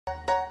A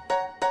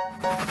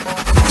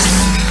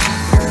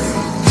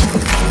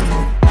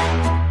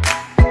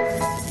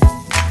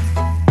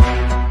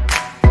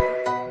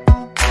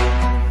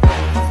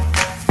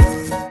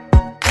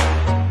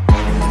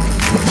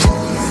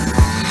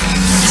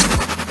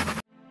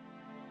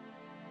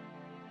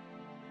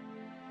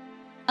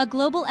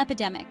global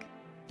epidemic.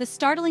 The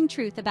startling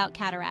truth about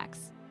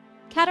cataracts.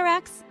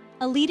 Cataracts,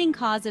 a leading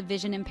cause of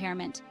vision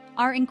impairment,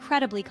 are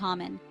incredibly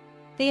common.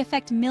 They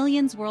affect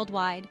millions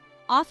worldwide,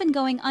 often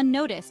going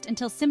unnoticed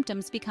until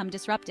symptoms become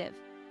disruptive.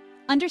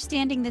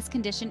 Understanding this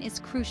condition is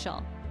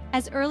crucial,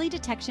 as early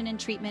detection and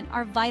treatment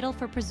are vital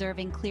for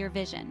preserving clear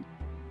vision.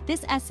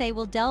 This essay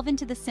will delve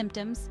into the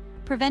symptoms,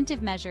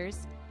 preventive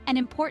measures, and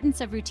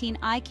importance of routine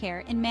eye care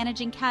in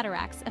managing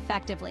cataracts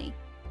effectively.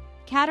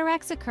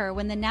 Cataracts occur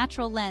when the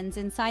natural lens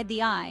inside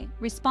the eye,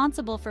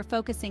 responsible for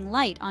focusing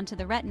light onto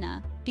the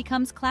retina,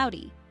 becomes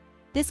cloudy.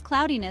 This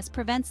cloudiness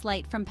prevents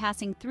light from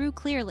passing through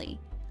clearly,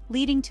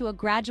 leading to a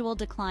gradual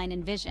decline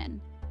in vision.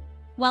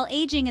 While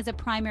aging is a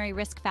primary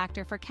risk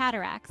factor for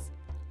cataracts,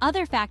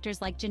 other factors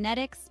like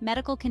genetics,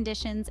 medical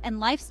conditions, and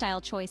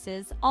lifestyle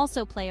choices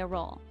also play a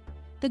role.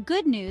 The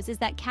good news is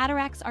that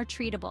cataracts are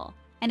treatable,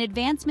 and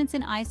advancements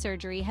in eye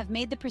surgery have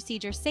made the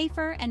procedure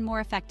safer and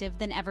more effective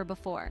than ever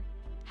before.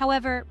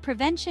 However,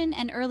 prevention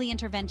and early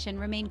intervention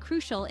remain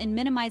crucial in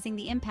minimizing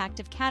the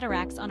impact of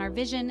cataracts on our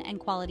vision and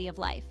quality of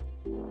life.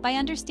 By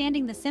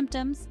understanding the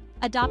symptoms,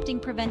 adopting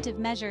preventive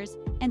measures,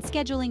 and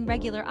scheduling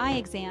regular eye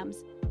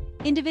exams,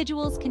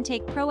 individuals can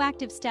take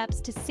proactive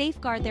steps to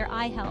safeguard their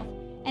eye health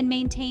and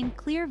maintain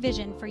clear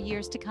vision for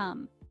years to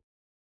come.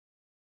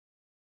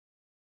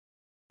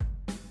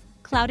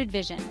 Clouded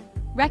vision.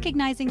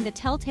 Recognizing the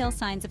telltale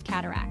signs of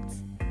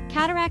cataracts.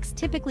 Cataracts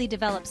typically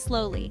develop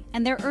slowly,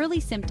 and their early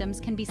symptoms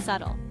can be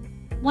subtle.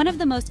 One of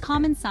the most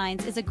common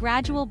signs is a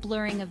gradual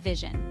blurring of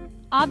vision.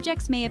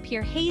 Objects may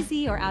appear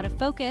hazy or out of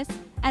focus,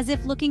 as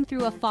if looking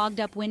through a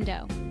fogged-up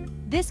window.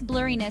 This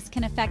blurriness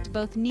can affect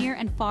both near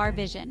and far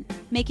vision,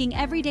 making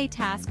everyday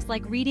tasks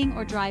like reading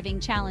or driving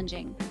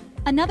challenging.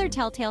 Another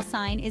telltale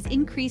sign is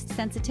increased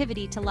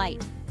sensitivity to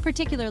light,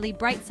 particularly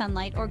bright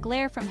sunlight or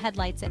glare from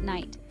headlights at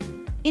night.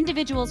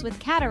 Individuals with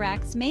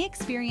cataracts may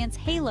experience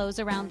halos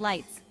around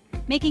lights,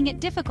 making it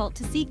difficult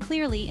to see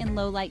clearly in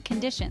low-light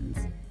conditions.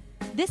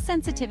 This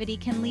sensitivity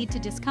can lead to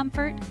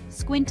discomfort,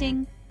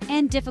 squinting,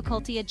 and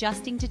difficulty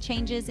adjusting to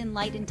changes in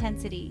light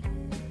intensity.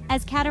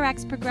 As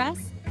cataracts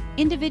progress,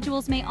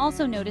 individuals may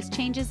also notice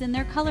changes in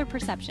their color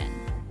perception.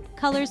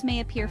 Colors may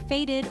appear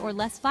faded or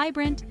less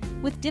vibrant,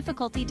 with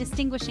difficulty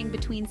distinguishing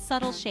between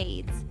subtle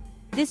shades.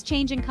 This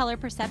change in color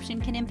perception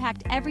can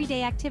impact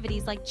everyday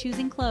activities like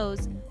choosing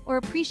clothes or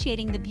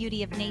appreciating the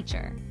beauty of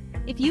nature.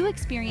 If you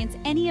experience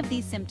any of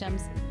these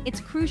symptoms, it's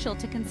crucial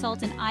to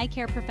consult an eye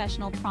care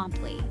professional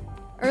promptly.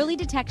 Early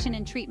detection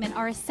and treatment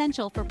are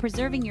essential for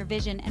preserving your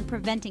vision and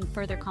preventing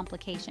further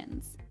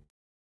complications.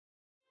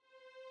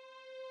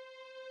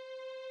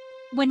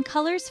 When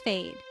colors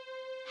fade.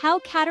 How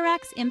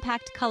cataracts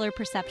impact color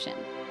perception.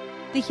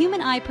 The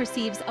human eye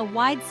perceives a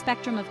wide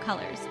spectrum of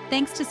colors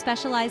thanks to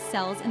specialized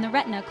cells in the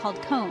retina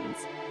called cones.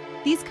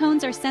 These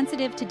cones are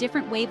sensitive to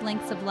different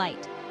wavelengths of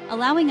light,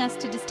 allowing us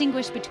to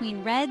distinguish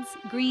between reds,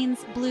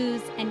 greens,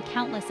 blues, and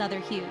countless other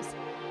hues.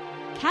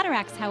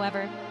 Cataracts,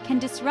 however, can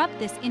disrupt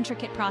this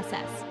intricate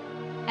process.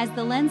 As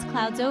the lens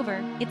clouds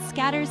over, it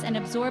scatters and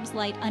absorbs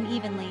light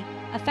unevenly,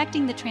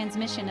 affecting the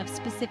transmission of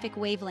specific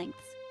wavelengths.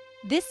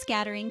 This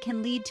scattering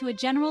can lead to a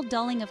general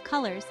dulling of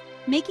colors,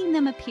 making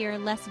them appear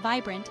less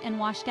vibrant and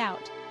washed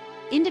out.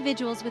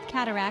 Individuals with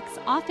cataracts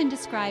often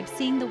describe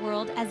seeing the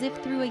world as if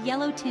through a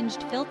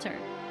yellow-tinged filter.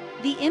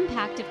 The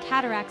impact of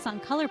cataracts on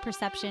color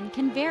perception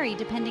can vary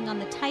depending on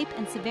the type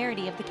and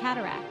severity of the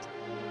cataract.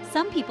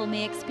 Some people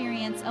may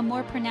experience a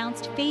more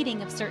pronounced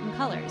fading of certain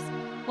colors,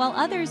 while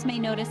others may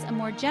notice a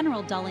more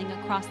general dulling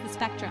across the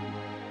spectrum.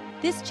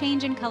 This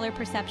change in color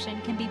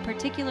perception can be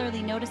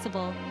particularly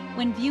noticeable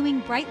when viewing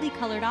brightly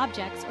colored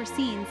objects or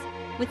scenes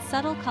with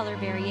subtle color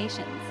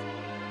variations.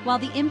 While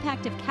the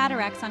impact of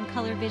cataracts on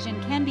color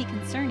vision can be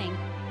concerning,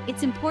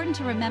 it's important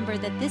to remember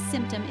that this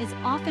symptom is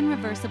often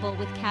reversible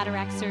with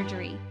cataract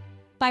surgery.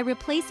 By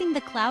replacing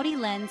the cloudy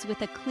lens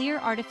with a clear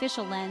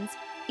artificial lens,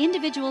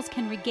 individuals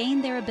can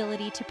regain their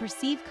ability to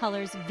perceive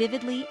colors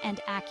vividly and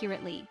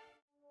accurately.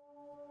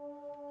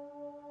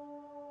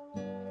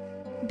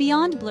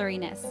 Beyond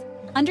blurriness,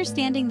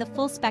 understanding the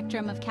full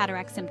spectrum of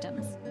cataract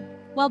symptoms.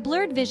 While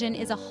blurred vision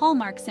is a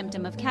hallmark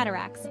symptom of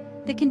cataracts,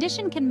 the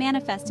condition can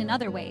manifest in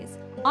other ways,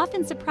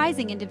 often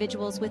surprising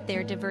individuals with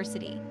their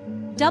diversity.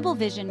 Double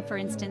vision, for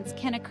instance,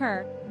 can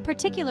occur,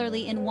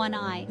 particularly in one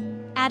eye,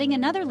 adding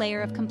another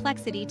layer of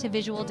complexity to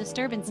visual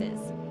disturbances.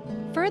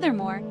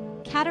 Furthermore,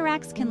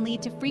 cataracts can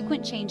lead to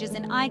frequent changes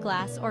in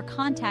eyeglass or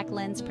contact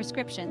lens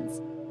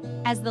prescriptions.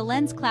 As the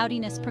lens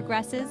cloudiness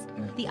progresses,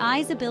 the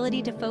eye's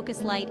ability to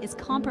focus light is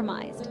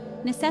compromised,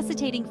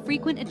 necessitating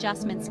frequent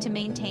adjustments to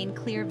maintain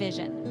clear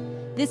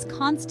vision. This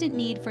constant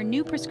need for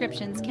new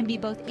prescriptions can be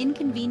both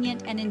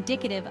inconvenient and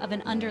indicative of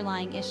an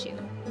underlying issue.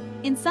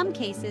 In some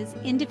cases,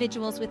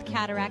 individuals with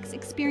cataracts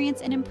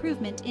experience an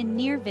improvement in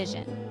near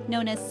vision,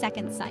 known as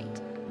second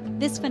sight.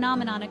 This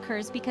phenomenon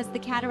occurs because the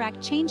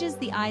cataract changes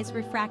the eye's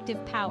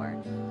refractive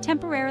power,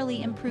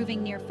 temporarily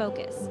improving near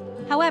focus.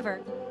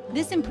 However,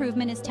 this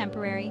improvement is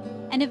temporary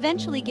and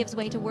eventually gives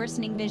way to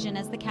worsening vision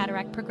as the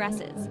cataract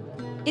progresses.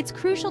 It's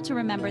crucial to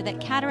remember that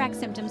cataract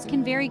symptoms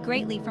can vary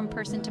greatly from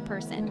person to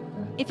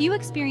person. If you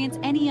experience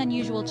any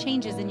unusual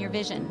changes in your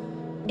vision,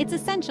 it's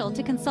essential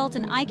to consult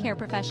an eye care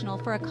professional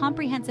for a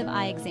comprehensive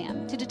eye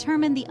exam to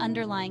determine the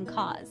underlying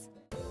cause.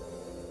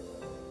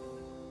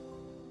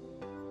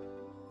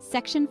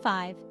 Section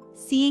 5.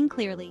 Seeing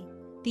clearly.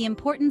 The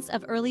importance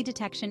of early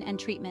detection and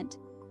treatment.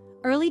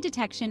 Early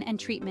detection and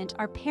treatment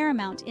are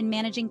paramount in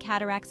managing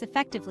cataracts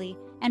effectively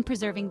and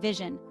preserving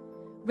vision.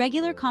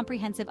 Regular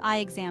comprehensive eye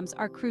exams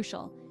are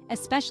crucial,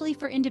 especially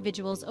for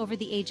individuals over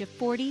the age of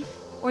 40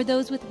 or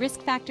those with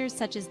risk factors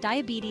such as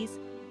diabetes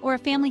or a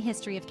family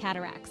history of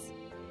cataracts.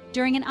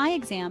 During an eye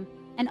exam,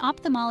 an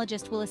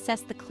ophthalmologist will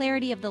assess the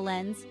clarity of the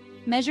lens,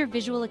 measure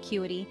visual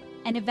acuity,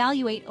 and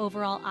evaluate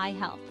overall eye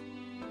health.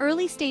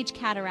 Early-stage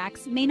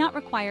cataracts may not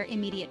require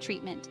immediate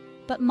treatment,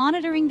 but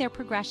monitoring their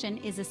progression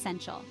is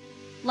essential.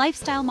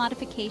 Lifestyle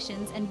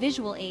modifications and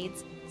visual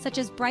aids, such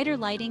as brighter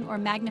lighting or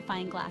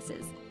magnifying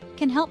glasses,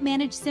 can help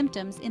manage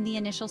symptoms in the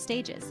initial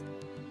stages.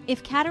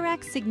 If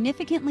cataracts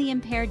significantly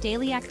impair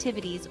daily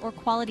activities or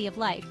quality of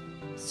life,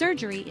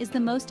 surgery is the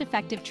most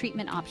effective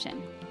treatment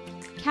option.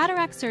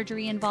 Cataract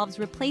surgery involves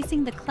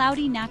replacing the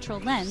cloudy natural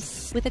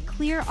lens with a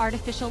clear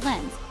artificial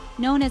lens,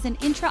 known as an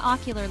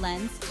intraocular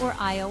lens or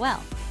IOL.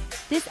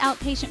 This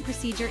outpatient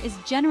procedure is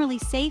generally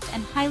safe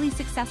and highly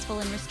successful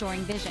in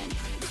restoring vision.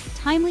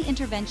 Timely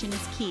intervention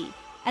is key,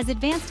 as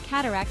advanced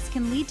cataracts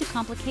can lead to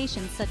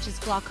complications such as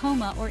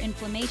glaucoma or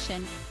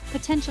inflammation,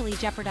 potentially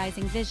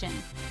jeopardizing vision.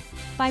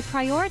 By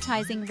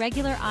prioritizing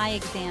regular eye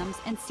exams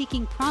and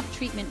seeking prompt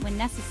treatment when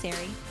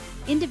necessary,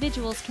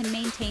 individuals can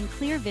maintain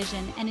clear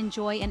vision and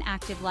enjoy an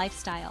active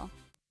lifestyle.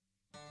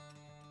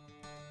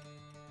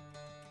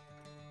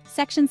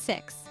 Section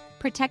 6.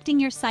 Protecting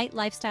your sight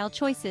lifestyle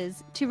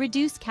choices to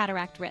reduce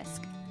cataract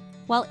risk.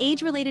 While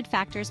age-related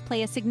factors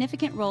play a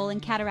significant role in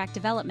cataract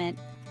development,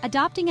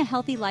 adopting a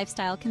healthy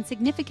lifestyle can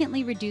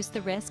significantly reduce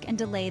the risk and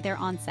delay their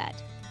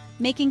onset.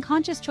 Making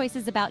conscious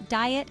choices about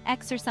diet,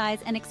 exercise,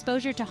 and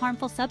exposure to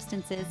harmful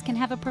substances can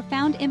have a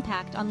profound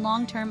impact on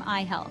long-term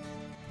eye health.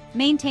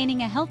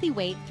 Maintaining a healthy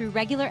weight through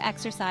regular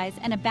exercise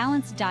and a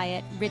balanced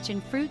diet rich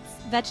in fruits,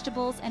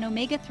 vegetables, and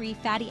omega-3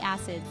 fatty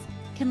acids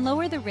can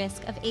lower the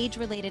risk of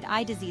age-related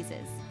eye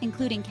diseases,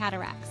 including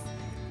cataracts.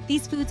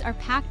 These foods are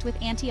packed with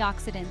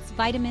antioxidants,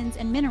 vitamins,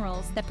 and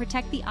minerals that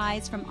protect the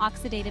eyes from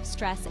oxidative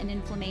stress and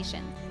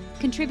inflammation,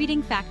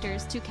 contributing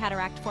factors to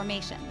cataract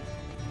formation.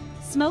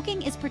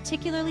 Smoking is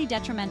particularly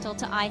detrimental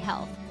to eye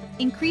health,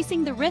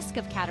 increasing the risk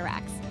of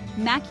cataracts,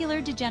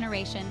 macular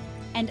degeneration,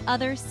 and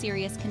other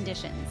serious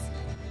conditions.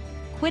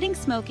 Quitting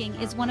smoking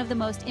is one of the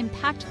most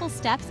impactful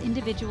steps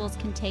individuals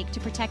can take to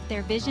protect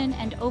their vision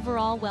and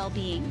overall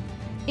well-being.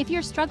 If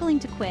you're struggling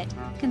to quit,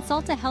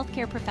 consult a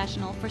healthcare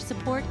professional for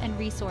support and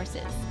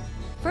resources.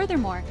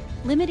 Furthermore,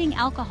 limiting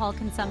alcohol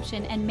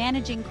consumption and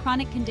managing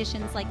chronic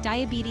conditions like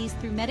diabetes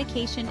through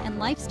medication and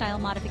lifestyle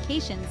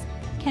modifications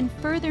can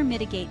further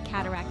mitigate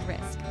cataract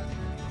risk.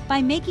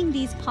 By making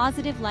these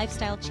positive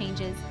lifestyle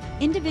changes,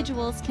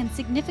 individuals can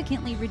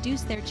significantly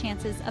reduce their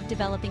chances of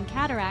developing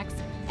cataracts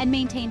and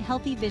maintain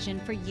healthy vision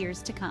for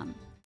years to come.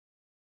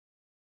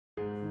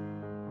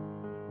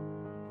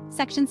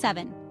 Section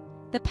 7.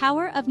 The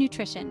power of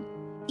nutrition.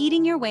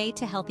 Eating your way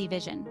to healthy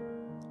vision.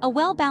 A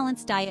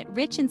well-balanced diet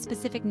rich in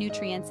specific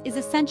nutrients is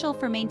essential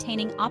for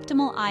maintaining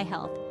optimal eye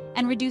health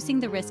and reducing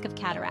the risk of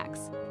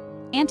cataracts.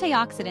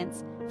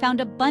 Antioxidants,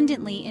 found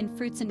abundantly in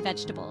fruits and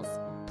vegetables,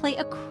 play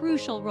a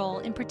crucial role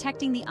in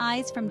protecting the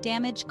eyes from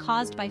damage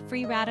caused by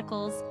free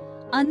radicals,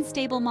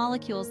 unstable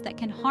molecules that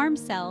can harm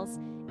cells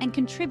and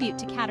contribute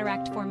to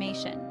cataract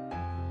formation.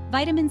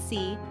 Vitamin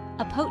C,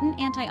 a potent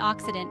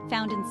antioxidant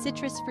found in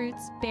citrus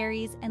fruits,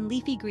 berries, and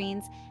leafy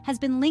greens, has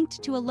been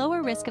linked to a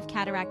lower risk of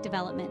cataract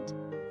development.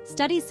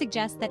 Studies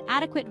suggest that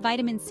adequate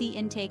vitamin C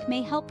intake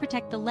may help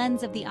protect the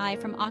lens of the eye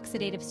from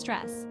oxidative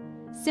stress.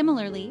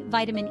 Similarly,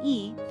 vitamin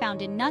E,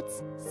 found in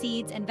nuts,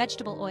 seeds, and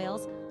vegetable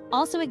oils,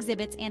 also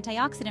exhibits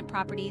antioxidant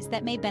properties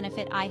that may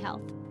benefit eye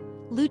health.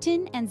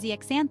 Lutein and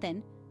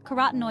zeaxanthin,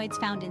 carotenoids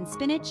found in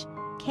spinach,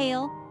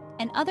 kale,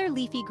 and other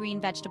leafy green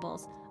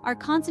vegetables, are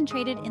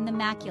concentrated in the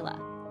macula,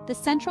 the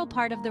central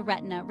part of the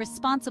retina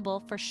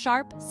responsible for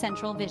sharp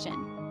central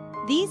vision.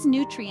 These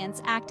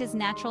nutrients act as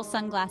natural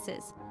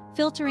sunglasses,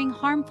 filtering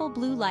harmful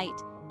blue light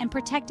and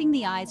protecting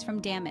the eyes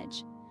from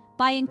damage.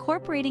 By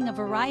incorporating a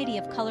variety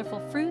of colorful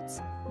fruits,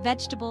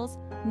 vegetables,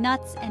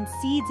 nuts, and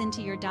seeds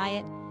into your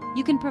diet,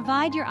 you can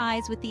provide your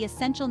eyes with the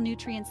essential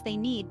nutrients they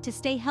need to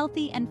stay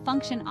healthy and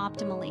function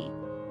optimally.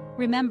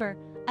 Remember,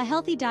 a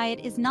healthy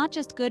diet is not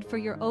just good for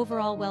your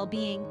overall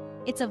well-being,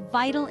 it's a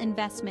vital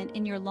investment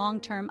in your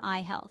long-term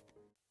eye health.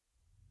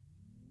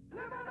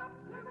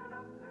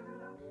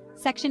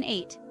 Section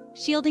 8.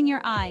 Shielding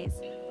your eyes.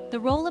 The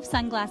role of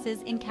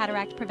sunglasses in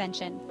cataract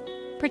prevention.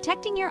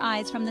 Protecting your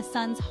eyes from the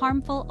sun's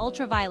harmful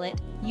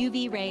ultraviolet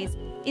 (UV) rays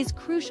is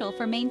crucial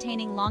for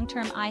maintaining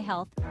long-term eye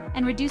health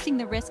and reducing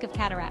the risk of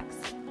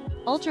cataracts.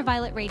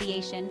 Ultraviolet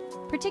radiation,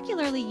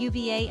 particularly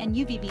UVA and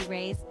UVB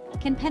rays,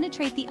 can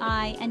penetrate the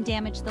eye and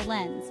damage the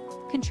lens,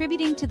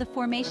 contributing to the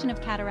formation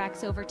of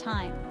cataracts over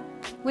time.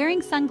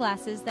 Wearing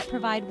sunglasses that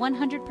provide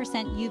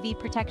 100% UV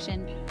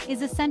protection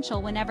is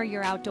essential whenever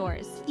you're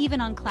outdoors,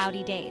 even on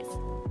cloudy days.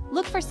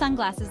 Look for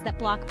sunglasses that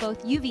block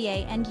both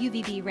UVA and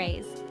UVB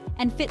rays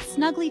and fit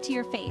snugly to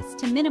your face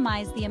to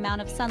minimize the amount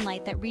of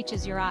sunlight that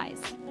reaches your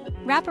eyes.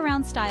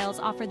 Wraparound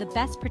styles offer the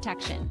best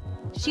protection,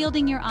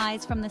 shielding your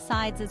eyes from the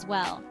sides as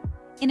well.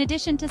 In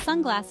addition to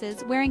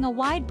sunglasses, wearing a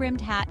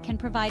wide-brimmed hat can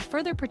provide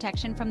further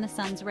protection from the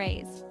sun's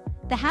rays.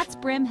 The hat's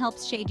brim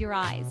helps shade your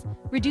eyes,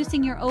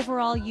 reducing your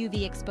overall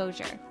UV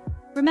exposure.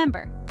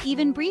 Remember,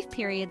 even brief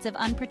periods of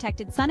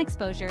unprotected sun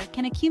exposure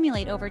can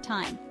accumulate over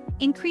time,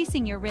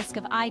 increasing your risk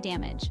of eye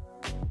damage.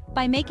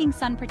 By making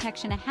sun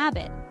protection a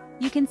habit,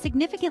 you can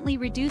significantly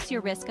reduce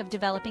your risk of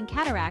developing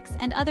cataracts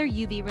and other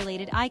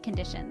UV-related eye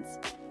conditions.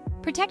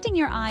 Protecting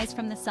your eyes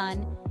from the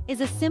sun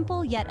is a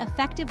simple yet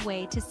effective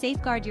way to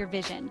safeguard your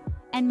vision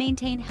and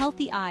maintain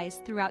healthy eyes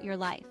throughout your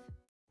life.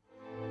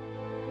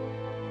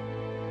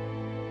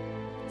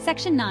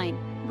 Section 9.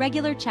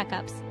 Regular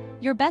checkups,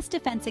 your best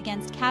defense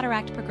against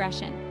cataract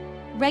progression.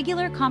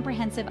 Regular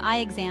comprehensive eye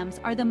exams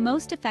are the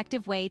most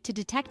effective way to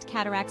detect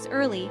cataracts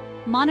early,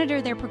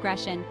 monitor their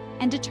progression,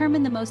 and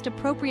determine the most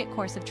appropriate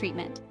course of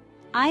treatment.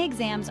 Eye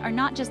exams are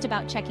not just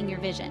about checking your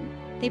vision.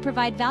 They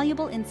provide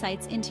valuable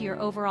insights into your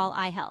overall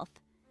eye health.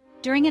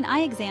 During an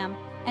eye exam,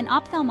 an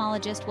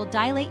ophthalmologist will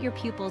dilate your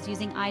pupils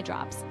using eye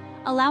drops,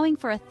 allowing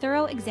for a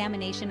thorough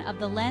examination of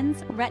the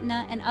lens,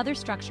 retina, and other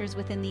structures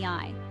within the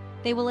eye.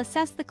 They will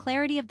assess the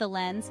clarity of the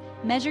lens,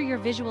 measure your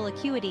visual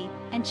acuity,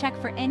 and check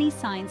for any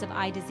signs of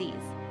eye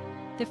disease.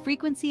 The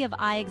frequency of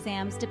eye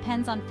exams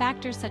depends on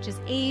factors such as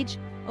age,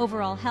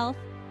 overall health,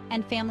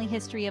 and family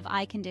history of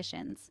eye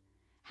conditions.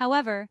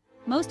 However,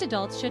 most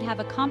adults should have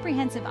a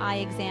comprehensive eye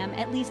exam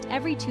at least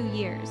every 2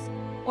 years,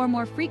 or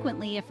more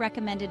frequently if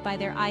recommended by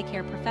their eye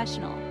care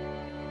professional.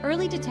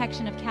 Early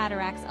detection of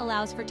cataracts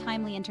allows for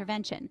timely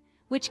intervention,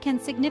 which can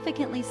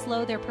significantly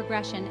slow their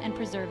progression and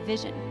preserve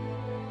vision.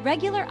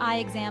 Regular eye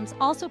exams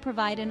also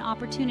provide an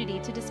opportunity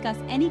to discuss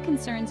any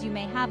concerns you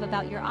may have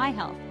about your eye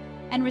health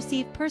and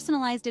receive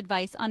personalized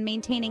advice on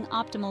maintaining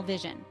optimal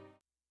vision.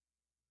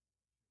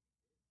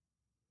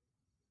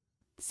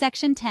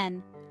 Section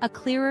 10. A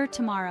clearer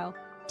tomorrow.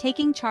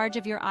 Taking charge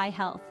of your eye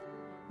health.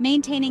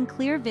 Maintaining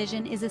clear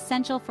vision is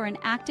essential for an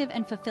active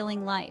and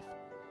fulfilling life.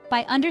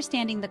 By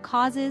understanding the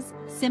causes,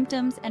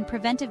 symptoms, and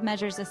preventive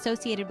measures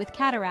associated with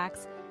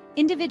cataracts,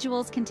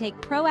 individuals can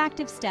take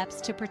proactive steps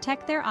to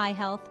protect their eye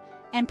health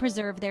and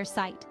preserve their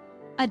sight.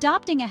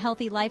 Adopting a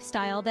healthy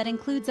lifestyle that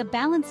includes a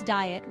balanced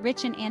diet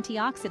rich in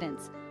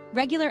antioxidants,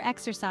 regular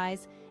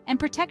exercise, and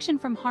protection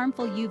from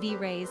harmful UV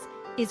rays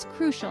is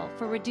crucial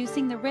for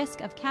reducing the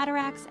risk of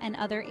cataracts and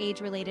other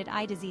age-related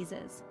eye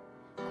diseases.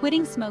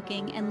 Quitting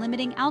smoking and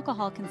limiting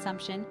alcohol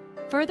consumption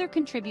further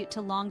contribute to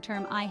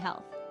long-term eye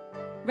health.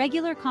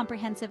 Regular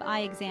comprehensive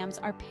eye exams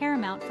are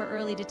paramount for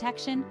early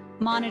detection,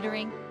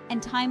 monitoring,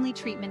 and timely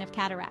treatment of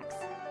cataracts.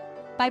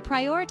 By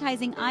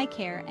prioritizing eye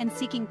care and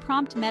seeking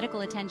prompt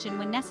medical attention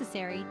when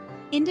necessary,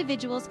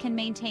 individuals can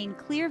maintain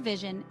clear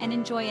vision and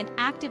enjoy an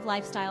active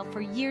lifestyle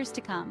for years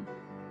to come.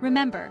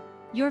 Remember,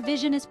 your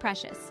vision is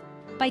precious.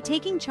 By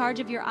taking charge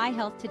of your eye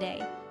health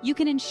today, you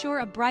can ensure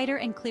a brighter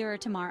and clearer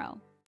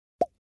tomorrow.